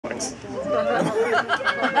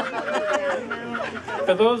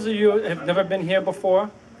For those of you who have never been here before,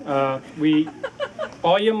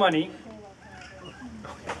 all your money,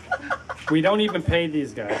 we don't even pay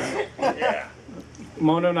these guys. Yeah.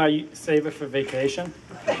 Mona and I save it for vacation.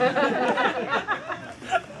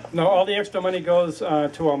 No, all the extra money goes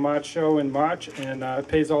to our March show in March, and it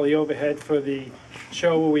pays all the overhead for the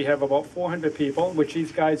show where we have about 400 people, which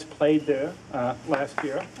these guys played there last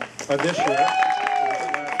year, or this year.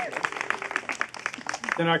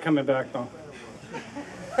 They're not coming back, though.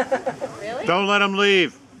 Really? Don't let them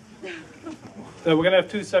leave. So we're going to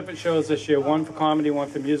have two separate shows this year, one for comedy, one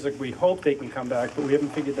for music. We hope they can come back, but we haven't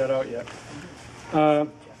figured that out yet. Yeah,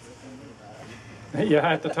 I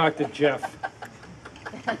have to talk to Jeff.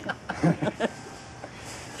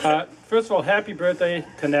 First of all, happy birthday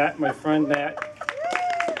to Nat, my friend Nat.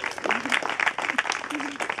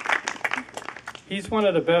 He's one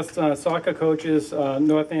of the best soccer coaches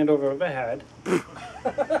North Andover ever had.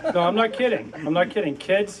 No, I'm not kidding. I'm not kidding.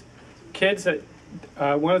 Kids that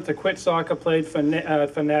wanted to quit soccer played for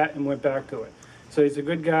Nat and went back to it. So he's a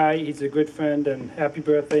good guy. He's a good friend, and happy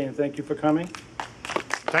birthday, and thank you for coming.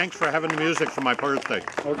 Thanks for having the music for my birthday.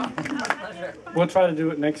 Okay. We'll try to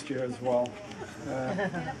do it next year as well.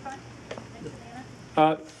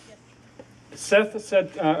 Seth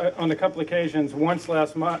said on a couple occasions, once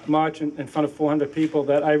last March in front of 400 people,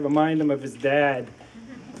 that I remind him of his dad,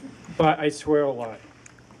 but I swear a lot.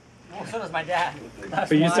 Well, so does my dad.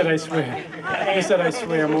 But you said I swear. You said I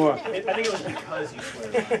swear more. I think it was because you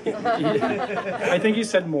swear. I think you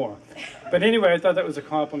said more. But anyway, I thought that was a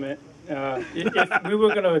compliment. If we were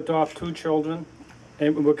going to adopt 2 children,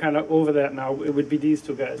 and we're kind of over that now, it would be these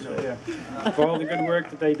 2 guys right here. For all the good work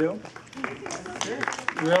that they do.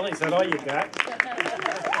 Really? Is that all you got?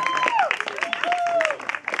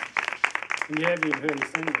 And you haven't even heard me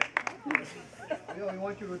sing yet. Yeah, we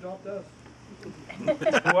want you to adopt us.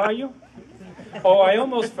 Who are you? Oh, I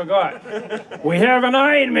almost forgot. We have an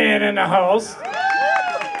Iron Man in the house.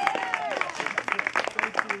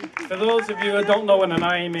 For those of you who don't know what an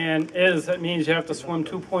Ironman is, that means you have to swim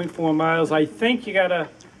 2.4 miles. I think you got to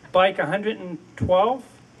bike 112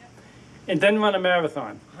 and then run a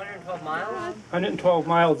marathon. 112 miles? 112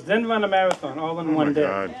 miles, then run a marathon, all in one day.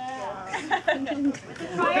 God.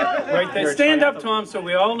 Right there. Stand up, Tom, so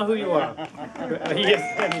we all know who you are. He is.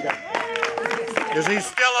 There you go. Is he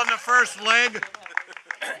still on the first leg?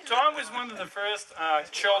 Tom was one of the first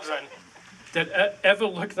children that ever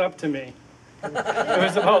looked up to me. It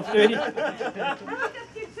was about 30,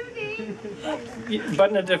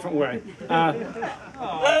 but in a different way.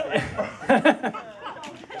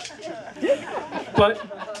 But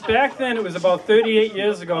back then, it was about 38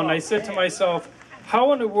 years ago, and I said to myself,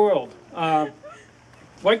 how in the world,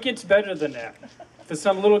 what gets better than that? For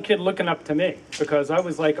some little kid looking up to me, because I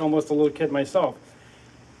was like almost a little kid myself.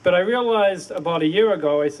 But I realized about a year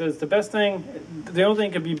ago, I says, the only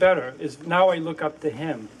thing could be better is now I look up to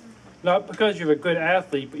him. Not because you're a good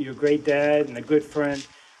athlete, but you're a great dad and a good friend.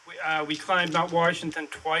 We climbed Mount Washington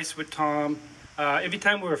twice with Tom. Every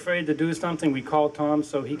time we're afraid to do something, we call Tom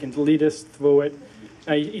so he can lead us through it.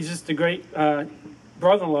 He's just a great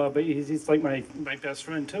brother-in-law, but he's like my best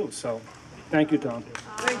friend too. So thank you, Tom.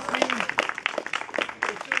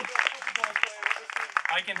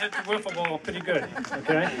 I can hit the wiffle ball pretty good,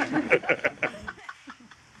 okay?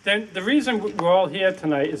 Then the reason we're all here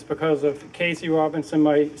tonight is because of Casey Robinson,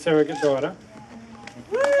 my surrogate daughter.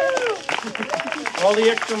 All the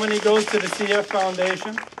extra money goes to the CF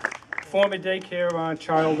Foundation, former daycare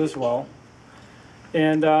child as well.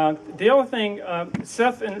 And the other thing,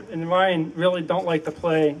 Seth and Ryan really don't like to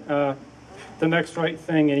play The Next Right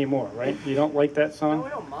Thing anymore, right? You don't like that song? No, we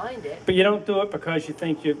don't mind it. But you don't do it because you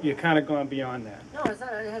think you're kind of gone beyond that. No, it's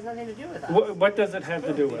not, it has nothing to do with that. What does it have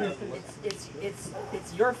to do with? It's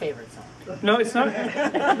your favorite song. No, it's not.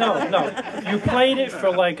 No. You played it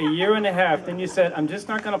for like a year and a half. Then you said, I'm just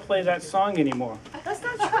not going to play that song anymore. That's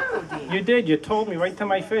not true, Dean. You did. You told me right to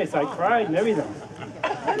my face. I cried and everything.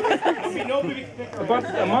 About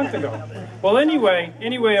a month ago. Well, anyway,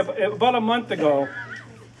 about a month ago,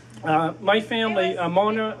 my family,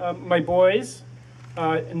 Mona, my boys,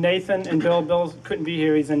 Nathan and Bill. Bill couldn't be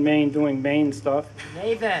here. He's in Maine doing Maine stuff.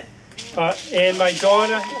 Nathan. And my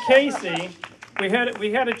daughter, Casey, we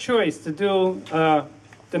had a choice to do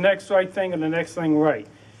the next right thing and the next thing right.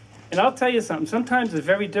 And I'll tell you something. Sometimes it's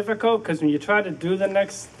very difficult because when you try to do the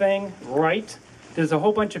next thing right, there's a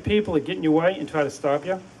whole bunch of people that get in your way and try to stop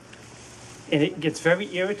you. And it gets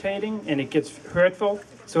very irritating and it gets hurtful.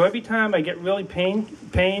 So every time I get really pain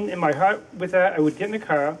in my heart with that, I would get in the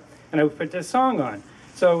car and I would put this song on.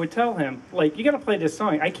 So I would tell him, like, you got to play this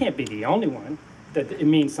song. I can't be the only one. that it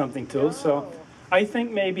means something to. So I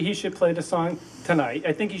think maybe he should play the song tonight.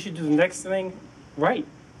 I think he should do the next thing right.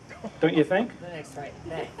 Don't you think? The next right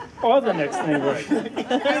thing. Or the next thing right.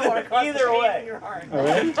 Either way. Your heart. All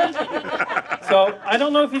right? So I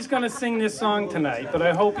don't know if he's going to sing this song tonight, but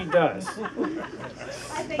I hope he does.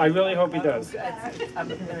 I really hope he does. I'm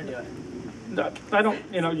gonna do it. No, I don't,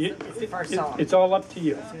 you know, It's the first song. it's all up to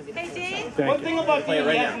you. Hey, Dean? Thank One you. thing about Dean,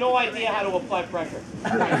 he has no idea how to apply pressure. No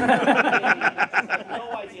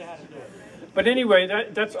idea how to do it. But anyway,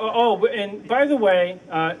 that's, oh, and by the way,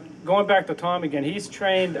 going back to Tom again, he's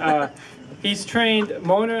trained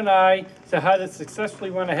Mona and I to how to successfully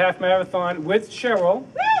run a half marathon with Cheryl.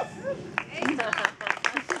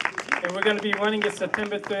 And we're going to be running it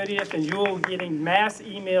September 30th, and you'll be getting mass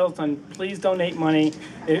emails on please donate money.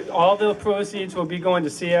 All the proceeds will be going to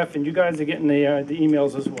CF, and you guys are getting the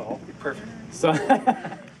emails as well. Perfect. So,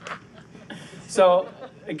 so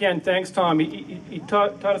again, thanks, Tom. He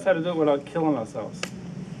taught us how to do it without killing ourselves.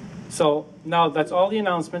 So now that's all the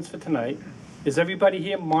announcements for tonight. Is everybody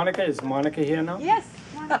here? Monica, is Monica here now? Yes.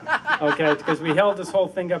 Okay, because we held this whole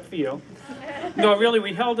thing up for you. No, really,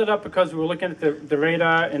 we held it up because we were looking at the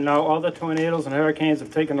radar, and now all the tornadoes and hurricanes have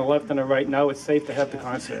taken the left and the right. Now it's safe to have the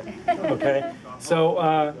concert. Okay?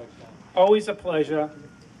 So, always a pleasure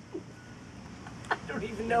I don't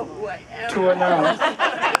even know who I am. to announce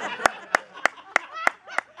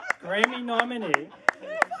Grammy nominee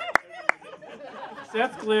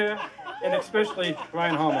Seth Clear, and especially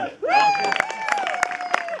Ryan Hallman.